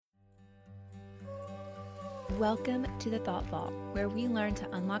Welcome to the Thought Vault, where we learn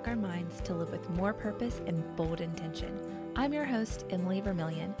to unlock our minds to live with more purpose and bold intention. I'm your host, Emily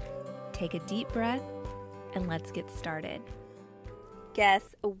Vermillion. Take a deep breath and let's get started. Guess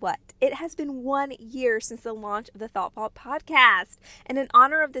what? It has been 1 year since the launch of the Thought Vault podcast. And in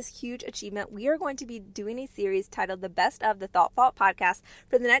honor of this huge achievement, we are going to be doing a series titled The Best of the Thought Vault podcast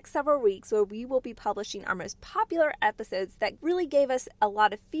for the next several weeks, where we will be publishing our most popular episodes that really gave us a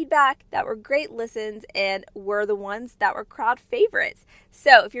lot of feedback, that were great listens, and were the ones that were crowd favorites.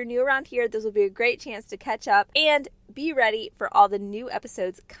 So if you're new around here, this will be a great chance to catch up and be ready for all the new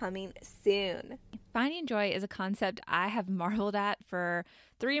episodes coming soon. Finding joy is a concept I have marveled at for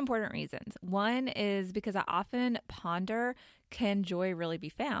 3 important reasons. One is because I often ponder, can joy really be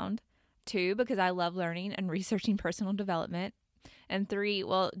found? 2, because I love learning and researching personal development. And 3,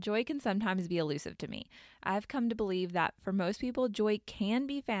 well, joy can sometimes be elusive to me. I've come to believe that for most people, joy can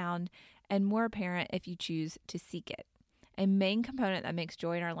be found and more apparent if you choose to seek it. A main component that makes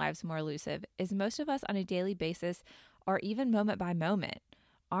joy in our lives more elusive is most of us on a daily basis, or even moment by moment,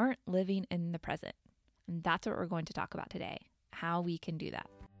 aren't living in the present. And that's what we're going to talk about today, how we can do that.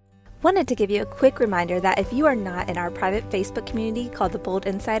 Wanted to give you a quick reminder that if you are not in our private Facebook community called the Bold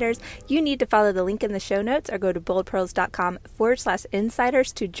Insiders, you need to follow the link in the show notes or go to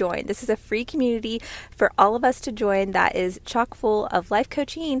boldpearls.com/insiders to join. This is a free community for all of us to join that is chock full of life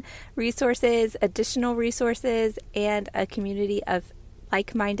coaching resources, additional resources, and a community of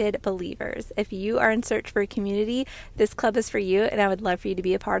like-minded believers. If you are in search for a community, this club is for you, and I would love for you to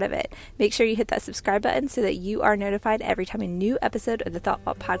be a part of it. Make sure you hit that subscribe button so that you are notified every time a new episode of the Thought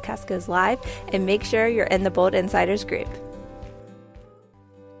Vault podcast goes live, and make sure you're in the Bold Insiders group.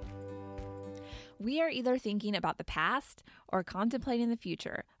 We are either thinking about the past or contemplating the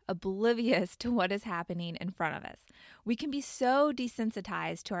future, oblivious to what is happening in front of us. We can be so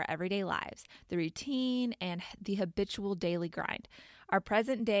desensitized to our everyday lives, the routine and the habitual daily grind. Our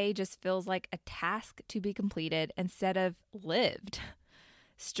present day just feels like a task to be completed instead of lived.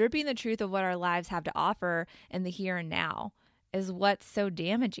 Stripping the truth of what our lives have to offer in the here and now is what's so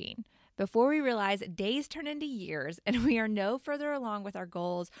damaging. Before we realize, days turn into years, and we are no further along with our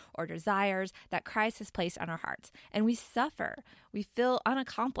goals or desires that Christ has placed on our hearts. And we suffer. We feel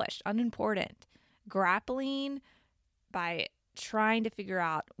unaccomplished, unimportant, grappling by trying to figure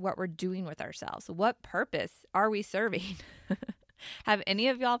out what we're doing with ourselves. What purpose are we serving? Have any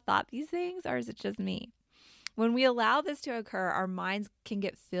of y'all thought these things, or is it just me? When we allow this to occur, our minds can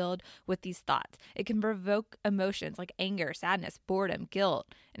get filled with these thoughts. It can provoke emotions like anger, sadness, boredom,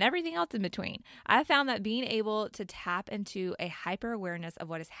 guilt, and everything else in between. I found that being able to tap into a hyper-awareness of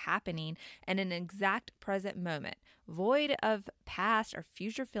what is happening in an exact present moment, void of past or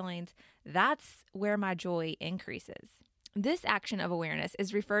future feelings, that's where my joy increases. This action of awareness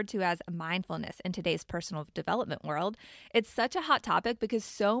is referred to as mindfulness in today's personal development world. It's such a hot topic because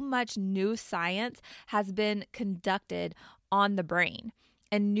so much new science has been conducted on the brain,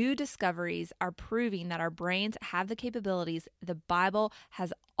 and new discoveries are proving that our brains have the capabilities the Bible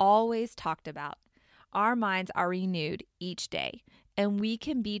has always talked about. Our minds are renewed each day, and we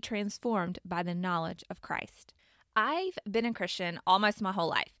can be transformed by the knowledge of Christ. I've been a Christian almost my whole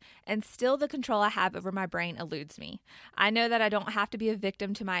life, and still the control I have over my brain eludes me. I know that I don't have to be a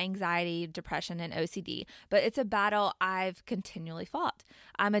victim to my anxiety, depression, and OCD, but it's a battle I've continually fought.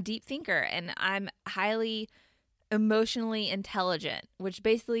 I'm a deep thinker, and I'm highly emotionally intelligent, which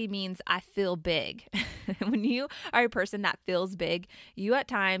basically means I feel big. When you are a person that feels big, you at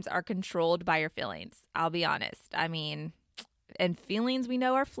times are controlled by your feelings. I'll be honest. And feelings we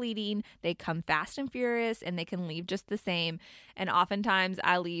know are fleeting. They come fast and furious, and they can leave just the same. And oftentimes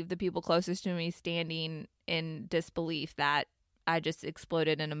I leave the people closest to me standing in disbelief that I just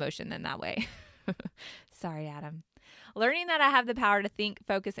exploded in emotion in that way. Sorry, Adam. Learning that I have the power to think,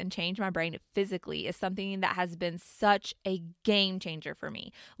 focus, and change my brain physically is something that has been such a game changer for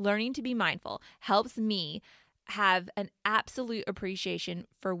me. Learning to be mindful helps me have an absolute appreciation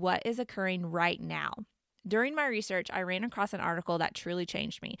for what is occurring right now. During my research, I ran across an article that truly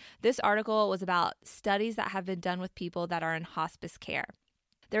changed me. This article was about studies that have been done with people that are in hospice care.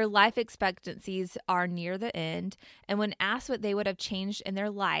 Their life expectancies are near the end, and when asked what they would have changed in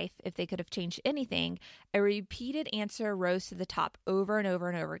their life if they could have changed anything, a repeated answer rose to the top over and over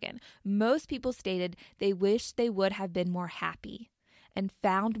and over again. Most people stated they wished they would have been more happy and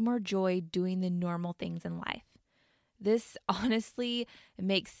found more joy doing the normal things in life. This honestly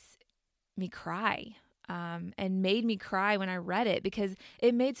makes me cry. And made me cry when I read it, because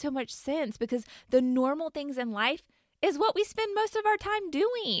it made so much sense, because the normal things in life is what we spend most of our time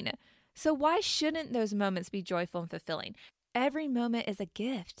doing. So why shouldn't those moments be joyful and fulfilling? Every moment is a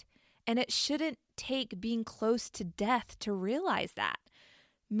gift, And it shouldn't take being close to death to realize that.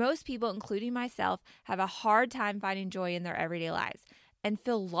 Most people, including myself, have a hard time finding joy in their everyday lives and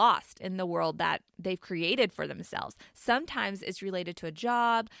feel lost in the world that they've created for themselves. Sometimes it's related to a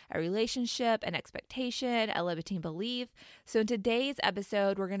job, a relationship, an expectation, a limiting belief. So in today's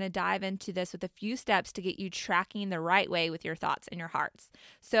episode, we're going to dive into this with a few steps to get you tracking the right way with your thoughts and your hearts.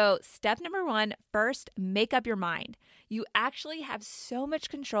 So step number 1, first, make up your mind. You actually have so much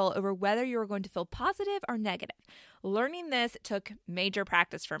control over whether you're going to feel positive or negative. Learning this took major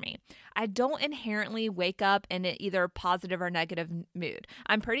practice for me. I don't inherently wake up in either positive or negative mood.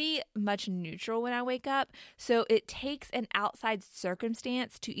 I'm pretty much neutral when I wake up, so it takes an outside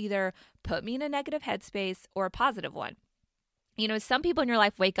circumstance to either put me in a negative headspace or a positive one. You know, some people in your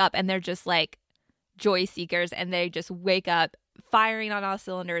life wake up and they're just like joy seekers, and they just wake up firing on all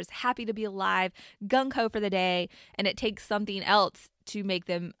cylinders, happy to be alive, gung-ho for the day, and it takes something else to make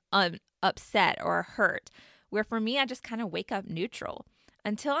them upset or hurt. Where for me, I just kind of wake up neutral.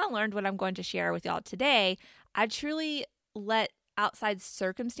 Until I learned what I'm going to share with y'all today, I truly let outside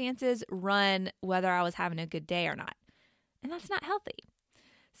circumstances run whether I was having a good day or not. And that's not healthy.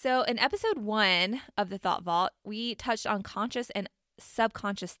 So in episode 1 of the Thought Vault, we touched on conscious and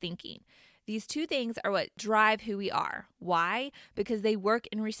subconscious thinking. These two things are what drive who we are. Why? Because they work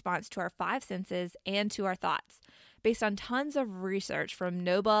in response to our 5 senses and to our thoughts. Based on tons of research from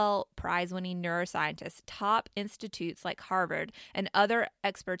Nobel Prize-winning neuroscientists, top institutes like Harvard, and other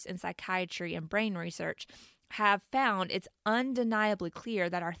experts in psychiatry and brain research have found it's undeniably clear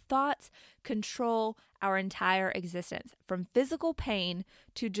that our thoughts control our entire existence, from physical pain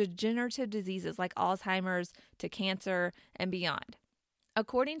to degenerative diseases like Alzheimer's to cancer and beyond.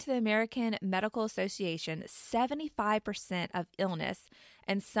 According to the American Medical Association, 75% of illness,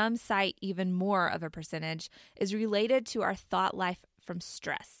 and some cite even more of a percentage, is related to our thought life from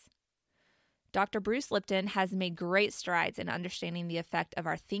stress. Dr. Bruce Lipton has made great strides in understanding the effect of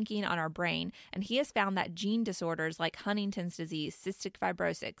our thinking on our brain, and he has found that gene disorders like Huntington's disease, cystic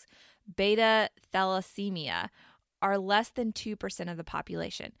fibrosis, beta thalassemia are less than 2% of the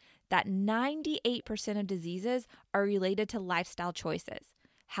population. That 98% of diseases are related to lifestyle choices,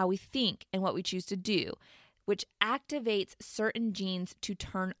 how we think and what we choose to do, which activates certain genes to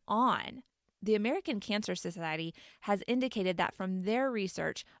turn on. The American Cancer Society has indicated that from their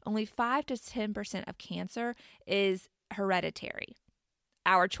research, only 5 to 10% of cancer is hereditary.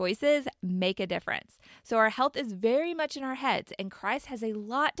 Our choices make a difference. So our health is very much in our heads, and Christ has a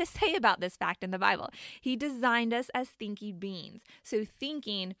lot to say about this fact in the Bible. He designed us as thinking beings. So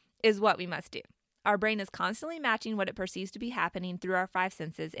thinking is what we must do. Our brain is constantly matching what it perceives to be happening through our 5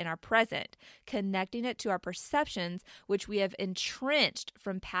 senses in our present, connecting it to our perceptions, which we have entrenched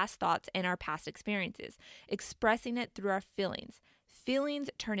from past thoughts and our past experiences, expressing it through our feelings. Feelings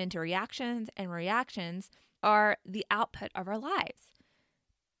turn into reactions, and reactions are the output of our lives.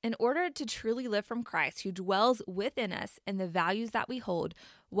 In order to truly live from Christ, who dwells within us and the values that we hold,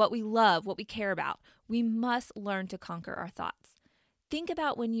 what we love, what we care about, we must learn to conquer our thoughts. Think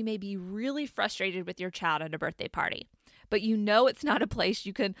about when you may be really frustrated with your child at a birthday party, but you know it's not a place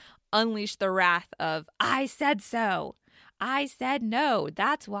you can unleash the wrath of, I said so. I said no.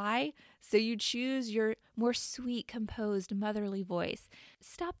 That's why. So you choose your more sweet, composed, motherly voice.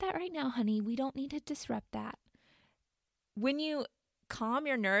 Stop that right now, honey. We don't need to disrupt that. When you calm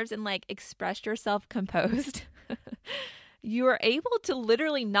your nerves and express yourself composed, you are able to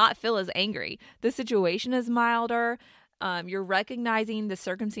literally not feel as angry. The situation is milder. You're recognizing the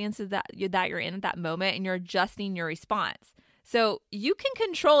circumstances that you're in at that moment, and you're adjusting your response. So you can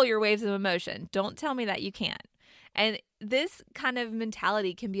control your waves of emotion. Don't tell me that you can't. And this kind of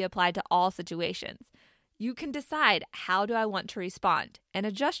mentality can be applied to all situations. You can decide, how do I want to respond, and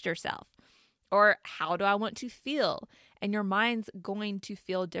adjust yourself? Or how do I want to feel? And your mind's going to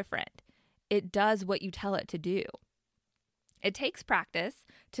feel different. It does what you tell it to do. It takes practice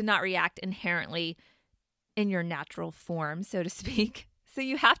to not react inherently in your natural form, so to speak. So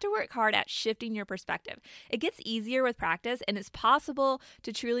you have to work hard at shifting your perspective. It gets easier with practice, and it's possible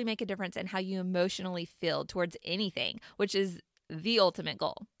to truly make a difference in how you emotionally feel towards anything, which is the ultimate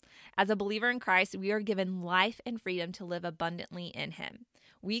goal. As a believer in Christ, we are given life and freedom to live abundantly in Him.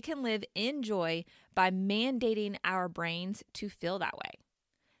 We can live in joy by mandating our brains to feel that way.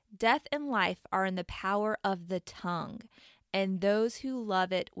 Death and life are in the power of the tongue, and those who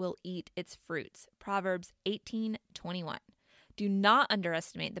love it will eat its fruits. Proverbs 18:21. Do not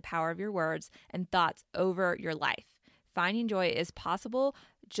underestimate the power of your words and thoughts over your life. Finding joy is possible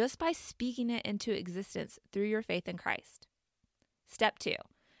just by speaking it into existence through your faith in Christ. Step 2,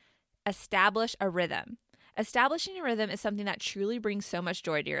 establish a rhythm. Establishing a rhythm is something that truly brings so much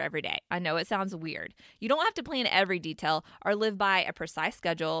joy to your everyday. I know it sounds weird. You don't have to plan every detail or live by a precise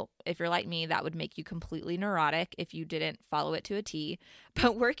schedule. If you're like me, that would make you completely neurotic if you didn't follow it to a T.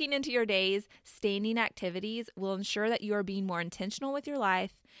 But working into your days, standing activities will ensure that you are being more intentional with your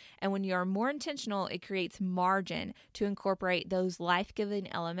life. And when you are more intentional, it creates margin to incorporate those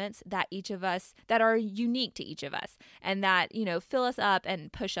life-giving elements that are unique to each of us and that, fill us up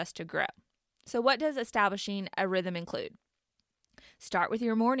and push us to grow. So what does establishing a rhythm include? Start with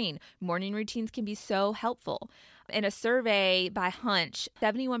your morning. Morning routines can be so helpful. In a survey by Hunch,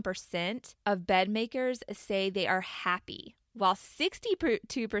 71% of bed makers say they are happy, while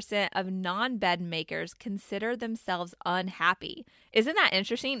 62% of non-bed makers consider themselves unhappy. Isn't that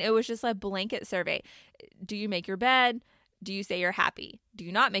interesting? It was just a blanket survey. Do you make your bed? Do you say you're happy? Do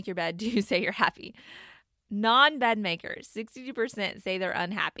you not make your bed? Do you say you're happy? Non-bed makers, 62% say they're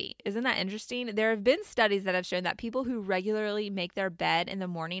unhappy. Isn't that interesting? There have been studies that have shown that people who regularly make their bed in the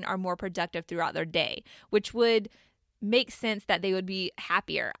morning are more productive throughout their day, which would make sense that they would be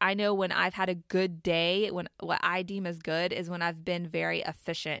happier. I know when I've had a good day, when what I deem as good is when I've been very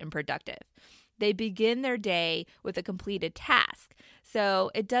efficient and productive. They begin their day with a completed task.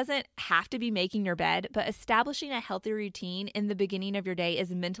 So it doesn't have to be making your bed, but establishing a healthy routine in the beginning of your day is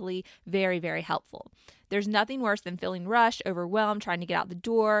mentally very, very helpful. There's nothing worse than feeling rushed, overwhelmed, trying to get out the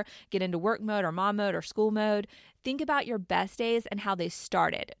door, get into work mode or mom mode or school mode. Think about your best days and how they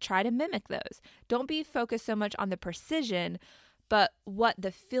started. Try to mimic those. Don't be focused so much on the precision, but what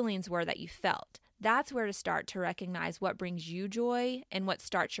the feelings were that you felt. That's where to start to recognize what brings you joy and what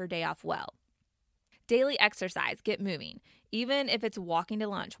starts your day off well. Daily exercise, get moving. Even if it's walking to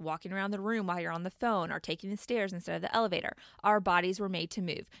lunch, walking around the room while you're on the phone, or taking the stairs instead of the elevator, our bodies were made to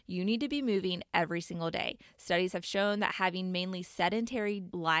move. You need to be moving every single day. Studies have shown that having mainly sedentary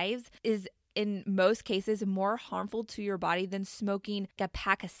lives is in most cases more harmful to your body than smoking a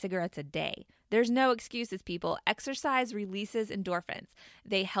pack of cigarettes a day. There's no excuses, people. Exercise releases endorphins.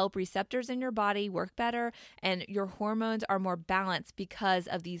 They help receptors in your body work better, and your hormones are more balanced because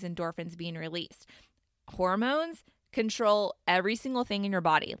of these endorphins being released. Hormones control every single thing in your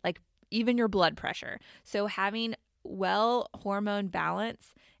body, like even your blood pressure. So having well hormone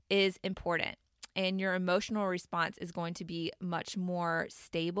balance is important. And your emotional response is going to be much more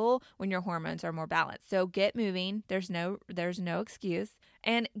stable when your hormones are more balanced. So get moving. There's no excuse.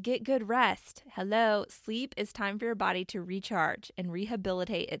 And get good rest. Hello, sleep is time for your body to recharge and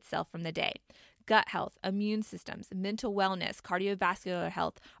rehabilitate itself from the day. Gut health, immune systems, mental wellness, cardiovascular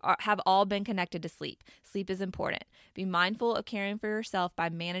health have all been connected to sleep. Sleep is important. Be mindful of caring for yourself by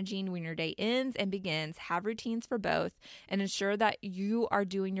managing when your day ends and begins. Have routines for both and ensure that you are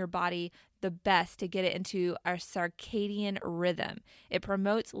doing your body the best to get it into a circadian rhythm. It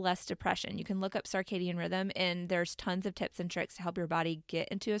promotes less depression. You can look up circadian rhythm and there's tons of tips and tricks to help your body get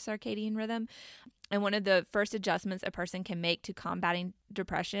into a circadian rhythm. And one of the first adjustments a person can make to combating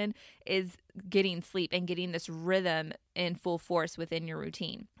depression is getting sleep and getting this rhythm in full force within your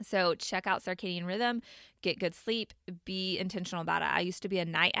routine. So check out circadian rhythm, get good sleep, be intentional about it. I used to be a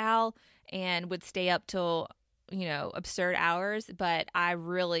night owl and would stay up till absurd hours, but I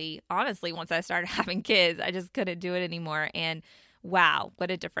really, honestly, once I started having kids, I just couldn't do it anymore. And wow,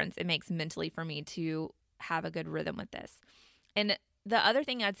 what a difference it makes mentally for me to have a good rhythm with this. And the other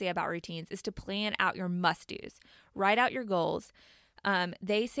thing I'd say about routines is to plan out your must-dos. Write out your goals.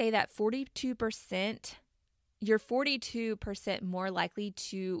 They say that you're 42% more likely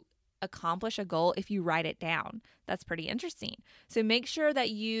to accomplish a goal if you write it down. That's pretty interesting. So make sure that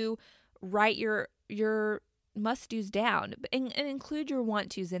you write your must-dos down and include your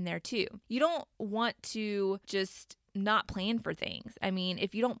want-tos in there too. You don't want to just not plan for things. I mean,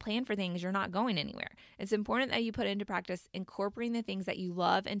 if you don't plan for things, you're not going anywhere. It's important that you put into practice incorporating the things that you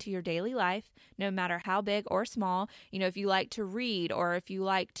love into your daily life, no matter how big or small. If you like to read, or if you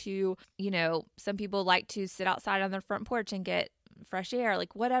like to, some people like to sit outside on their front porch and get fresh air,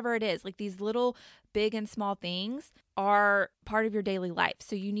 like whatever it is, like these little big and small things are part of your daily life.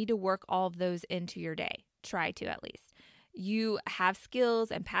 So you need to work all of those into your day. Try to, at least. You have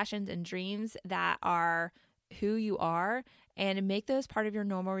skills and passions and dreams that are who you are, and make those part of your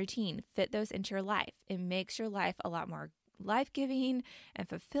normal routine. Fit those into your life. It makes your life a lot more life-giving and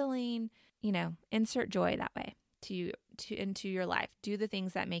fulfilling. Insert joy that way into your life. Do the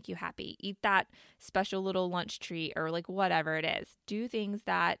things that make you happy. Eat that special little lunch treat or like whatever it is. Do things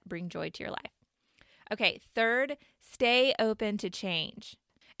that bring joy to your life. Okay, third, stay open to change.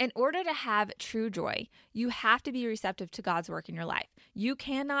 In order to have true joy, you have to be receptive to God's work in your life. You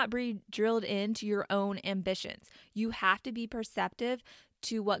cannot be drilled into your own ambitions. You have to be perceptive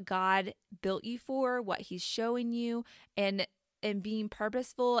to what God built you for, what he's showing you, and being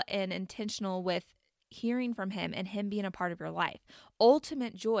purposeful and intentional with hearing from him and him being a part of your life.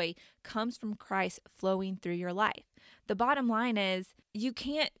 Ultimate joy comes from Christ flowing through your life. The bottom line is you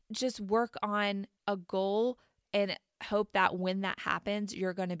can't just work on a goal and hope that when that happens,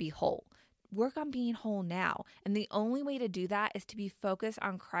 you're going to be whole. Work on being whole now. And the only way to do that is to be focused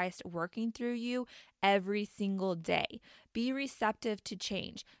on Christ working through you every single day. Be receptive to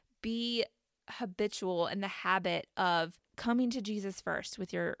change. Be habitual in the habit of coming to Jesus first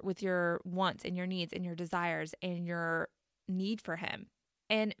with your wants and your needs and your desires and your need for him,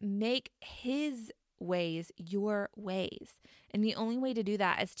 and make his ways your ways. And the only way to do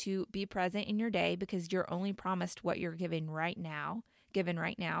that is to be present in your day, because you're only promised what you're given right now.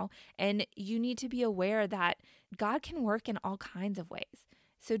 And you need to be aware that God can work in all kinds of ways.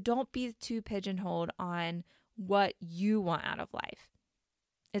 So don't be too pigeonholed on what you want out of life.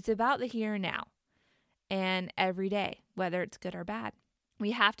 It's about the here and now and every day, whether it's good or bad.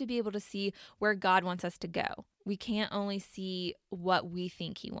 We have to be able to see where God wants us to go. We can't only see what we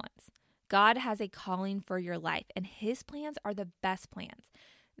think he wants. God has a calling for your life, and his plans are the best plans.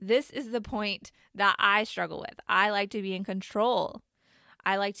 This is the point that I struggle with. I like to be in control.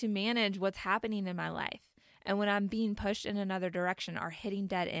 I like to manage what's happening in my life. And when I'm being pushed in another direction or hitting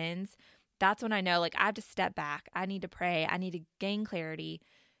dead ends, that's when I know, I have to step back. I need to pray. I need to gain clarity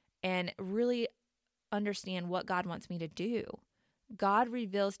and really understand what God wants me to do. God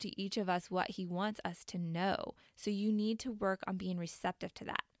reveals to each of us what he wants us to know. So you need to work on being receptive to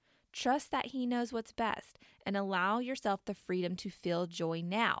that. Trust that he knows what's best and allow yourself the freedom to feel joy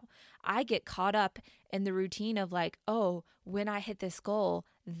now. I get caught up in the routine of when I hit this goal,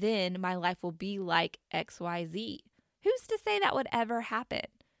 then my life will be like XYZ. Who's to say that would ever happen?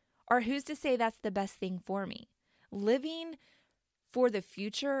 Or who's to say that's the best thing for me? Living for the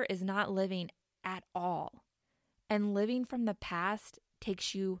future is not living at all. And living from the past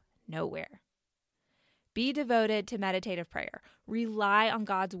takes you nowhere. Be devoted to meditative prayer. Rely on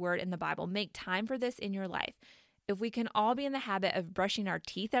God's word in the Bible. Make time for this in your life. If we can all be in the habit of brushing our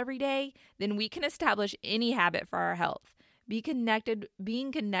teeth every day, then we can establish any habit for our health.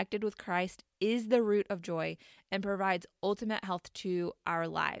 Being connected with Christ is the root of joy and provides ultimate health to our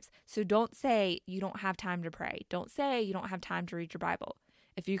lives. So don't say you don't have time to pray. Don't say you don't have time to read your Bible.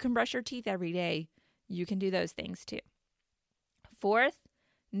 If you can brush your teeth every day, you can do those things too. Fourth,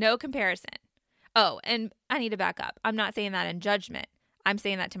 no comparison. Oh, and I need to back up. I'm not saying that in judgment. I'm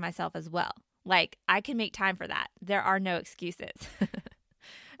saying that to myself as well. I can make time for that. There are no excuses.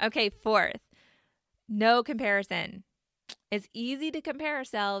 Okay, fourth, no comparison. It's easy to compare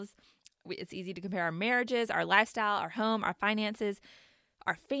ourselves. It's easy to compare our marriages, our lifestyle, our home, our finances,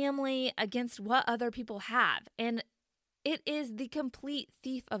 our family against what other people have. And it is the complete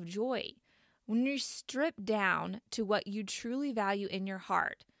thief of joy. When you strip down to what you truly value in your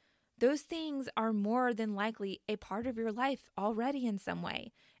heart, those things are more than likely a part of your life already in some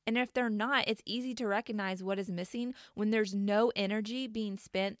way. And if they're not, it's easy to recognize what is missing when there's no energy being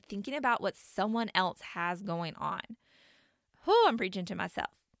spent thinking about what someone else has going on. I'm preaching to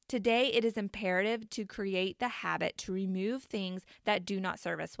myself. Today, it is imperative to create the habit to remove things that do not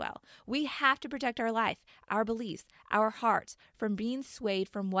serve us well. We have to protect our life, our beliefs, our hearts from being swayed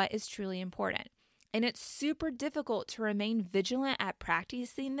from what is truly important. And it's super difficult to remain vigilant at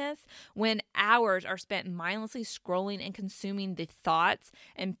practicing this when hours are spent mindlessly scrolling and consuming the thoughts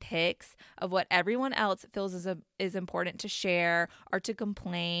and pics of what everyone else feels is important to share or to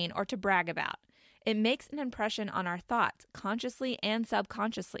complain or to brag about. It makes an impression on our thoughts, consciously and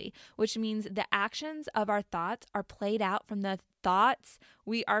subconsciously, which means the actions of our thoughts are played out from the thoughts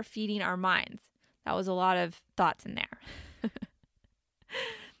we are feeding our minds. That was a lot of thoughts in there.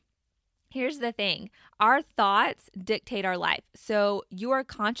 Here's the thing. Our thoughts dictate our life. So you are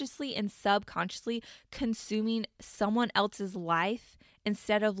consciously and subconsciously consuming someone else's life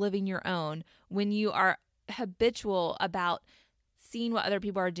instead of living your own when you are habitual about seeing what other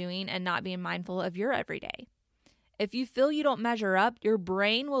people are doing and not being mindful of your everyday. If you feel you don't measure up, your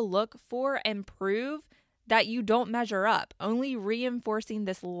brain will look for and prove that you don't measure up, only reinforcing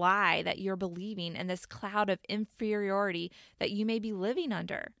this lie that you're believing and this cloud of inferiority that you may be living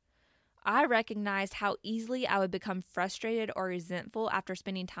under. I recognized how easily I would become frustrated or resentful after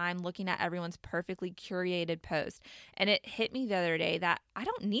spending time looking at everyone's perfectly curated post. And it hit me the other day that I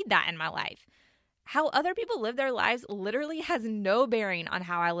don't need that in my life. How other people live their lives literally has no bearing on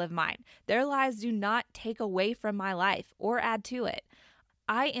how I live mine. Their lives do not take away from my life or add to it.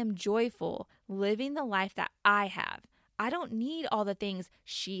 I am joyful living the life that I have. I don't need all the things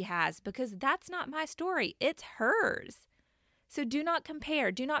she has because that's not my story. It's hers. So do not compare.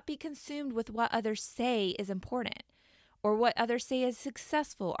 Do not be consumed with what others say is important or what others say is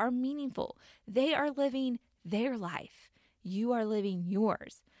successful or meaningful. They are living their life. You are living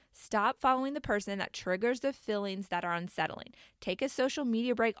yours. Stop following the person that triggers the feelings that are unsettling. Take a social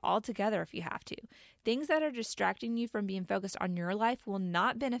media break altogether if you have to. Things that are distracting you from being focused on your life will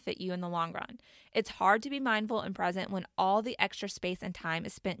not benefit you in the long run. It's hard to be mindful and present when all the extra space and time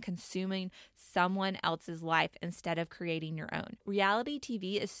is spent consuming someone else's life instead of creating your own. Reality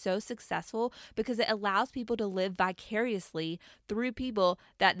TV is so successful because it allows people to live vicariously through people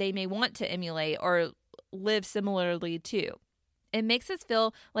that they may want to emulate or live similarly to. It makes us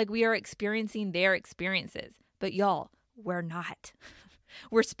feel like we are experiencing their experiences, but y'all, we're not.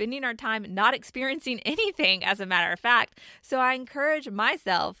 We're spending our time not experiencing anything, as a matter of fact. So I encourage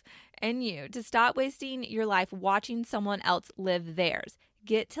myself and you to stop wasting your life watching someone else live theirs.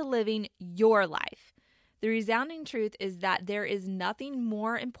 Get to living your life. The resounding truth is that there is nothing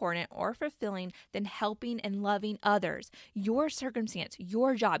more important or fulfilling than helping and loving others. Your circumstance,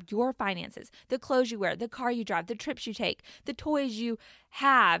 your job, your finances, the clothes you wear, the car you drive, the trips you take, the toys you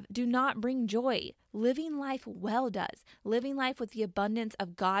have do not bring joy. Living life well does. Living life with the abundance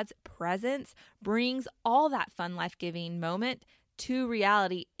of God's presence brings all that fun, life-giving moment to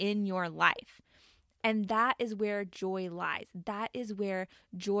reality in your life. And that is where joy lies. That is where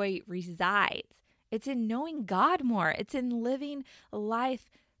joy resides. It's in knowing God more. It's in living life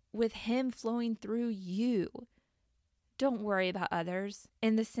with Him flowing through you. Don't worry about others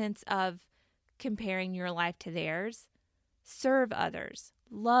in the sense of comparing your life to theirs. Serve others,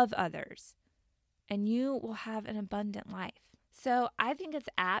 love others, and you will have an abundant life. So I think it's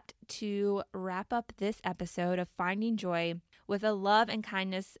apt to wrap up this episode of Finding Joy with a love and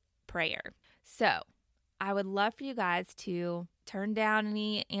kindness prayer. So I would love for you guys to turn down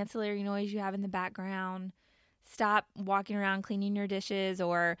any ancillary noise you have in the background. Stop walking around cleaning your dishes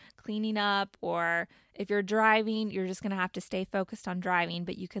or cleaning up, or if you're driving, you're just going to have to stay focused on driving,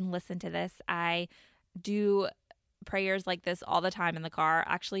 but you can listen to this. I do prayers like this all the time in the car.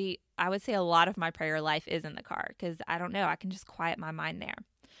 Actually, I would say a lot of my prayer life is in the car because I don't know, I can just quiet my mind there.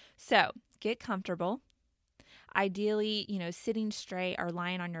 So get comfortable. Ideally, sitting straight or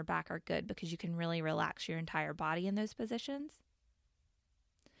lying on your back are good because you can really relax your entire body in those positions.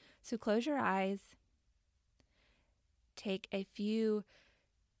 So close your eyes. Take a few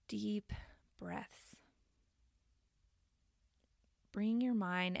deep breaths. Bring your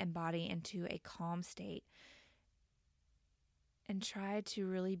mind and body into a calm state and try to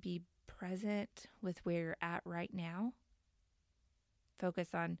really be present with where you're at right now. Focus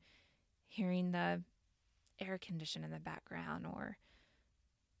on hearing the air condition in the background or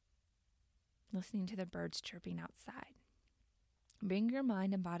listening to the birds chirping outside. Bring your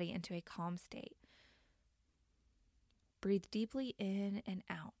mind and body into a calm state. Breathe deeply in and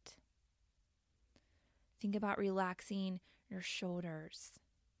out. Think about relaxing your shoulders,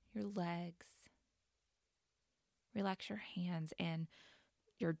 your legs. Relax your hands and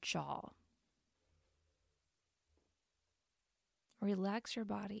your jaw. Relax your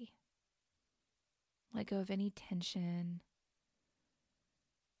body. Let go of any tension,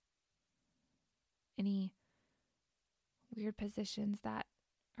 any weird positions that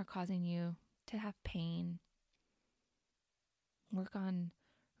are causing you to have pain. Work on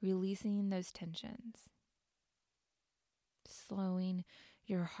releasing those tensions. Slowing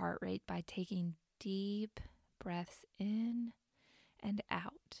your heart rate by taking deep breaths in and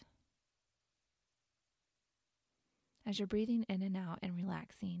out. As you're breathing in and out and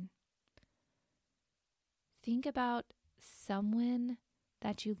relaxing, think about someone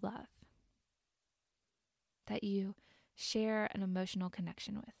that you love, that you share an emotional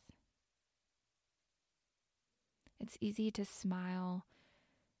connection with. It's easy to smile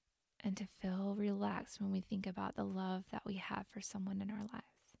and to feel relaxed when we think about the love that we have for someone in our lives.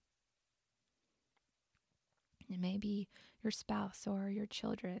 It may be your spouse or your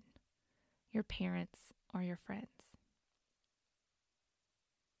children, your parents or your friends.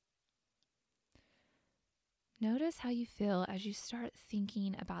 Notice how you feel as you start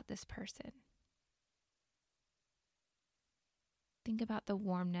thinking about this person. Think about the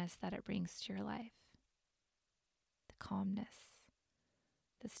warmness that it brings to your life, the calmness,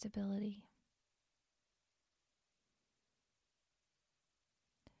 the stability.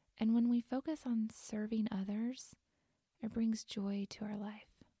 And when we focus on serving others, it brings joy to our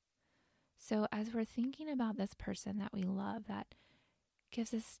life. So as we're thinking about this person that we love, that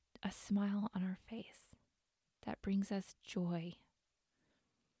gives us a smile on our face, that brings us joy,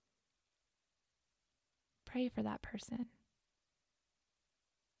 pray for that person.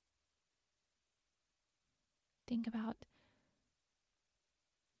 Think about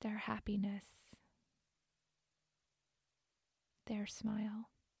their happiness, their smile.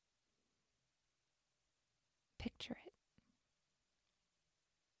 Picture it.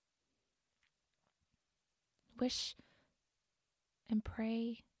 Wish and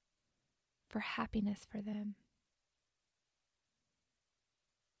pray for happiness for them.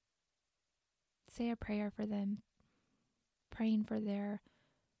 Say a prayer for them, praying for their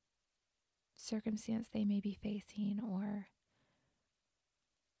circumstance they may be facing, or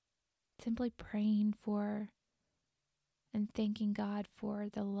simply praying for and thanking God for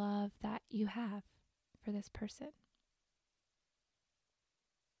the love that you have for this person.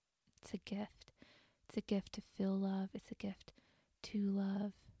 It's a gift. It's a gift to feel love. It's a gift to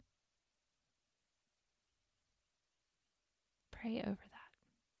love. Pray over that.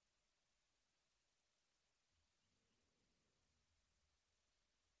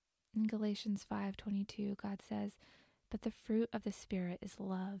 In Galatians 5:22, God says, "But the fruit of the Spirit is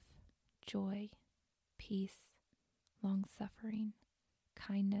love, joy, peace, long-suffering,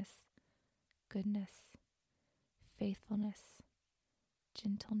 kindness, goodness, faithfulness,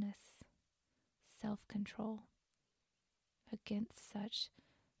 gentleness, self-control. Against such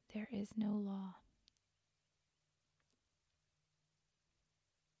there is no law."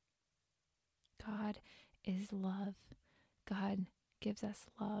 God is love. God gives us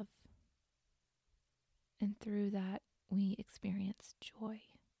love. And through that, we experience joy,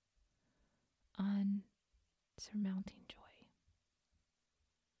 unsurmounting joy.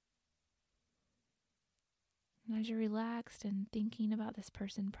 And as you're relaxed and thinking about this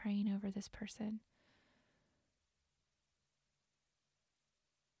person, praying over this person,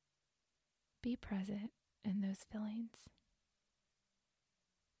 be present in those feelings.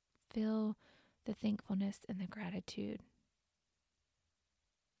 Feel the thankfulness and the gratitude.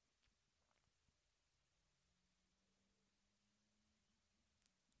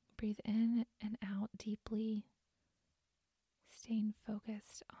 Breathe in and out deeply, staying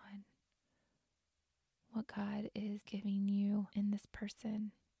focused on what God is giving you in this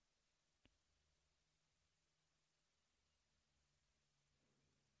person.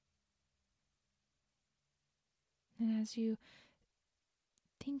 And as you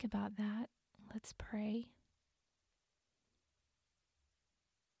think about that, let's pray.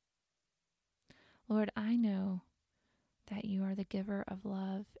 Lord, I know that you are the giver of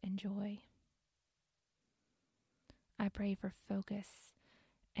love and joy. I pray for focus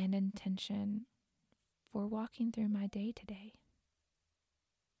and intention for walking through my day today.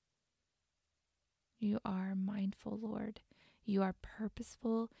 You are mindful, Lord. You are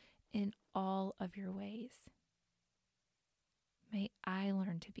purposeful in all of your ways. May I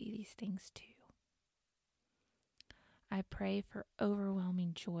learn to be these things too. I pray for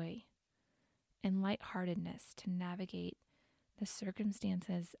overwhelming joy and lightheartedness to navigate the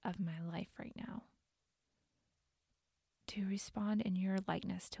circumstances of my life right now. To respond in your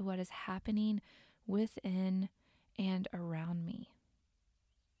likeness to what is happening within and around me.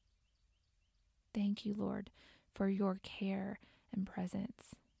 Thank you, Lord, for your care and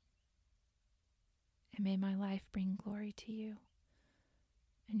presence. And may my life bring glory to you.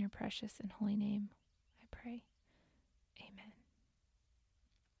 In your precious and holy name, I pray. Amen.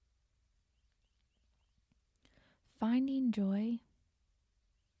 Finding joy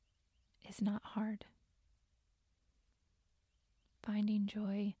is not hard. Finding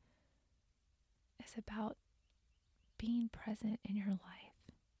joy is about being present in your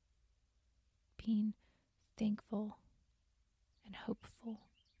life, being thankful and hopeful.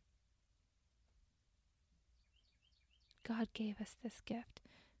 God gave us this gift.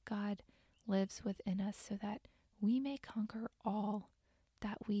 God lives within us so that we may conquer all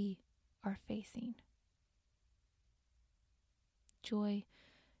that we are facing. Joy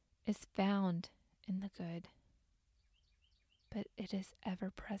is found in the good, but it is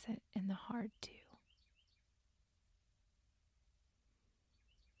ever present in the hard too.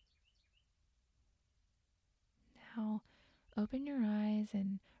 Now, open your eyes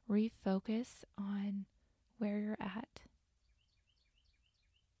and refocus on where you're at.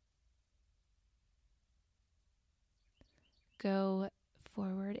 Go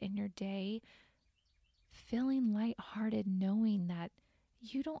forward in your day feeling lighthearted, knowing that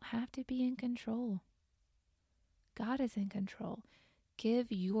you don't have to be in control. God is in control.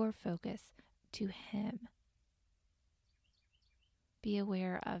 Give your focus to Him. Be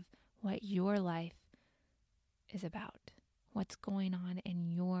aware of what your life is about, what's going on in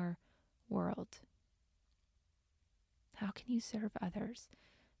your world. How can you serve others?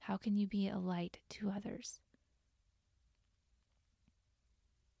 How can you be a light to others?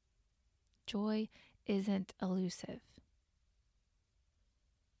 Joy isn't elusive.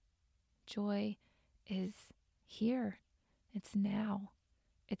 Joy is here. It's now.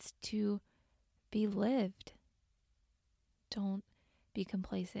 It's to be lived. Don't be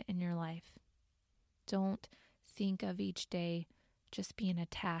complacent in your life. Don't think of each day just being a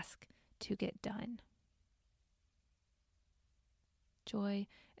task to get done. Joy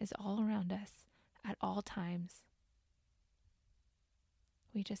is all around us at all times.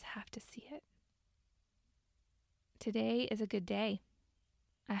 We just have to see it. Today is a good day.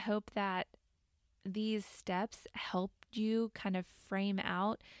 I hope that these steps helped you kind of frame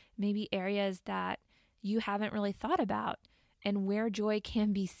out maybe areas that you haven't really thought about and where joy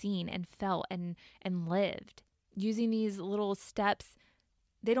can be seen and felt and lived. Using these little steps,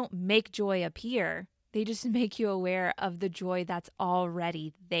 they don't make joy appear. They just make you aware of the joy that's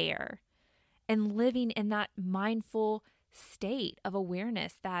already there. And living in that mindful state of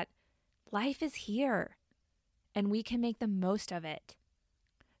awareness that life is here and we can make the most of it.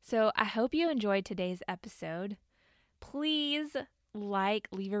 So I hope you enjoyed today's episode. Please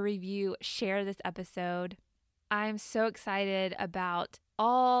leave a review, share this episode. I'm so excited about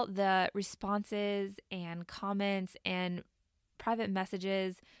all the responses and comments and private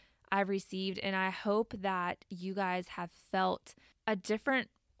messages I've received, and I hope that you guys have felt a different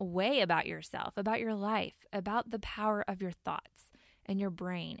way about yourself, about your life, about the power of your thoughts and your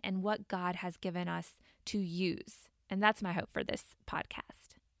brain and what God has given us to use. And that's my hope for this podcast.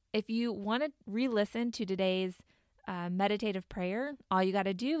 If you want to re-listen to today's meditative prayer, all you got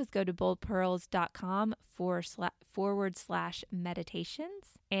to do is go to boldpearls.com/meditations,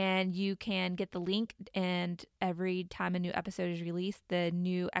 and you can get the link, and every time a new episode is released, the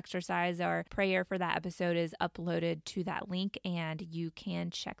new exercise or prayer for that episode is uploaded to that link, and you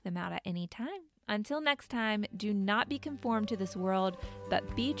can check them out at any time. Until next time, do not be conformed to this world,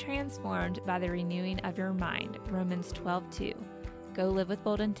 but be transformed by the renewing of your mind. Romans 12:2. Go live with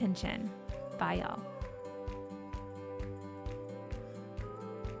bold intention. Bye, y'all.